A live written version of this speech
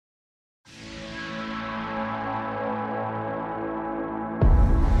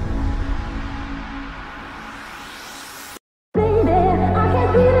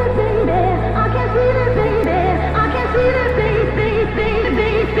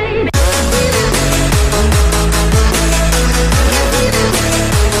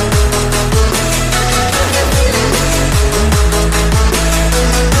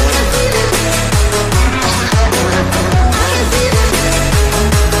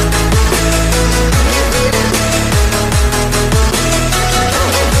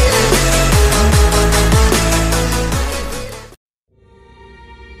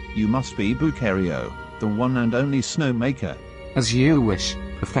must be Bucario, the one and only snowmaker. As you wish,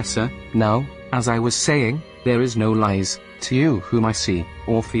 Professor. Now, as I was saying, there is no lies, to you whom I see,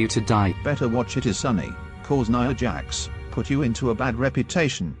 or for you to die. Better watch it is sunny, cause Nia Jax put you into a bad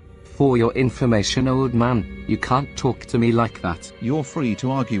reputation. For your information, old man, you can't talk to me like that. You're free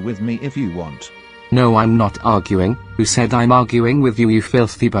to argue with me if you want. No, I'm not arguing. Who said I'm arguing with you, you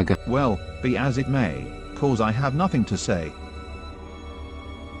filthy bugger? Well, be as it may, cause I have nothing to say.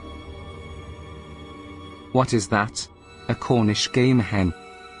 What is that? A Cornish game hen.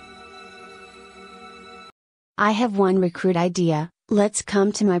 I have one recruit idea. Let's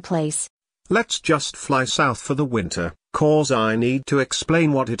come to my place. Let's just fly south for the winter, cause I need to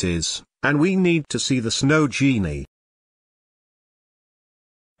explain what it is, and we need to see the snow genie.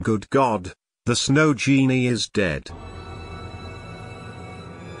 Good God, the snow genie is dead.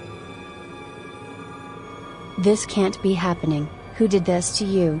 This can't be happening. Who did this to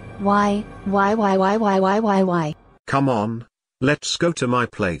you? Why? Come on, let's go to my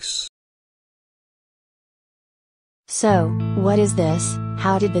place. So, what is this?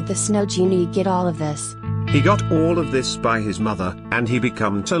 How did the snow genie get all of this? He got all of this by his mother, and he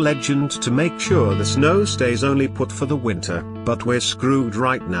became a legend to make sure the snow stays only put for the winter, but we're screwed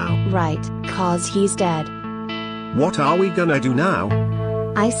right now. Right, cause he's dead. What are we gonna do now?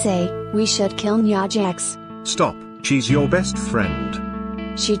 I say, we should kill Nia Jax. Stop, she's your best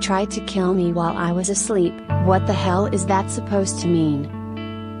friend. She tried to kill me while I was asleep. What the hell is that supposed to mean?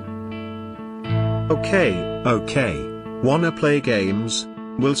 Okay. Wanna play games?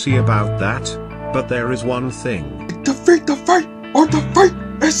 We'll see about that, but there is one thing. Defeat the fight, or the fight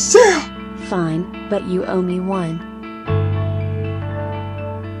is here! Fine, but you owe me one.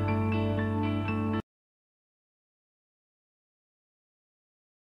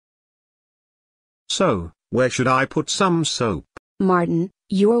 So, where should I put some soap? Martin,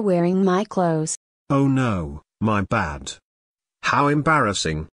 you're wearing my clothes. Oh no, my bad. How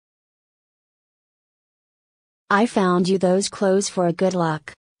embarrassing. I found you those clothes for a good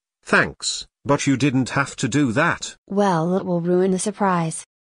luck. Thanks, but you didn't have to do that. Well, it will ruin the surprise.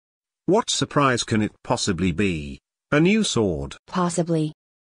 What surprise can it possibly be? A new sword? Possibly.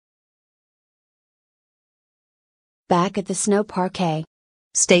 Back at the snow parquet.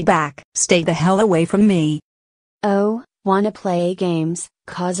 Stay back, stay the hell away from me. Oh, wanna play games,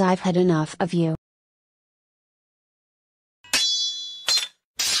 cause I've had enough of you.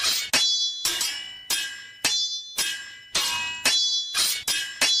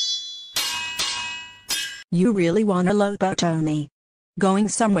 You really wanna lobotomy me? Going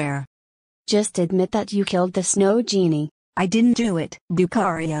somewhere? Just admit that you killed the snow genie. I didn't do it,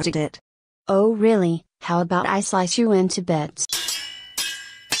 Bucario did it. Oh really? How about I slice you into bits?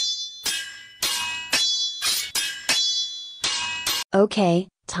 Okay,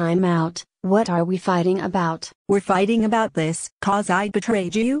 time out. What are we fighting about? We're fighting about this, cause I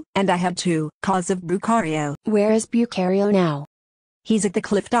betrayed you, and I had to, cause of Bucario. Where is Bucario now? He's at the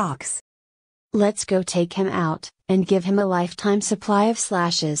cliff docks. Let's go take him out, and give him a lifetime supply of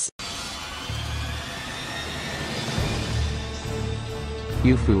slashes.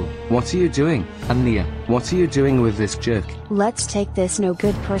 You fool, what are you doing? And Nia, what are you doing with this jerk? Let's take this no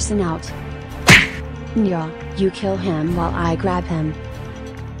good person out. Nia, you kill him while I grab him.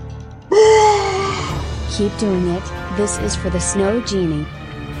 Keep doing it, this is for the snow genie.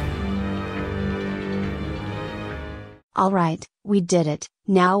 Alright, we did it,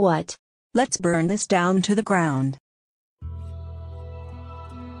 now what? Let's burn this down to the ground.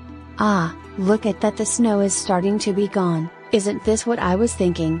 Ah, look at that, the snow is starting to be gone. Isn't this what I was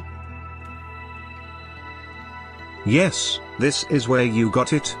thinking? Yes, this is where you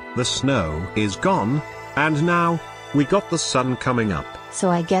got it, the snow is gone, and now, we got the sun coming up. So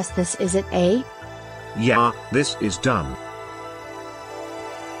I guess this is it, eh? Yeah, this is done.